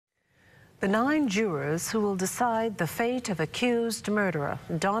The 9 jurors who will decide the fate of accused murderer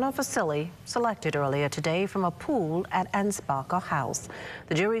Donna Vasyli selected earlier today from a pool at Ansbacher House.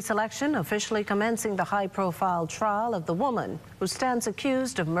 The jury selection officially commencing the high-profile trial of the woman who stands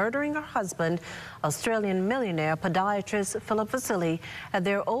accused of murdering her husband, Australian millionaire podiatrist Philip Vasyli, at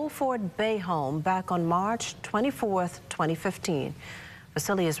their Old Fort Bay home back on March 24, 2015.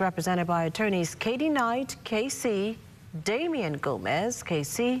 Vasyli is represented by attorneys Katie Knight, KC, Damian Gomez,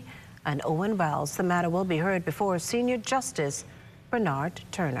 KC, and Owen Wells. The matter will be heard before Senior Justice Bernard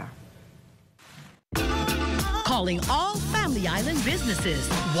Turner. Calling all Family Island businesses.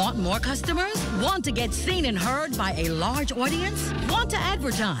 Want more customers? Want to get seen and heard by a large audience? Want to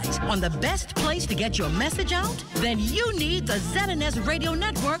advertise on the best place to get your message out? Then you need the ZNS Radio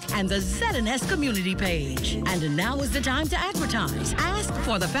Network and the ZNS community page. And now is the time to advertise. Ask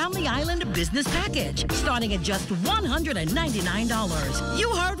for the Family Island Business Package, starting at just $199. You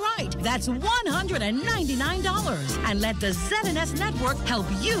heard right. That's $199. And let the ZNS Network help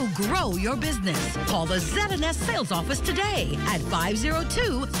you grow your business. Call the ZNS sales office today at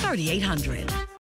 502-3800.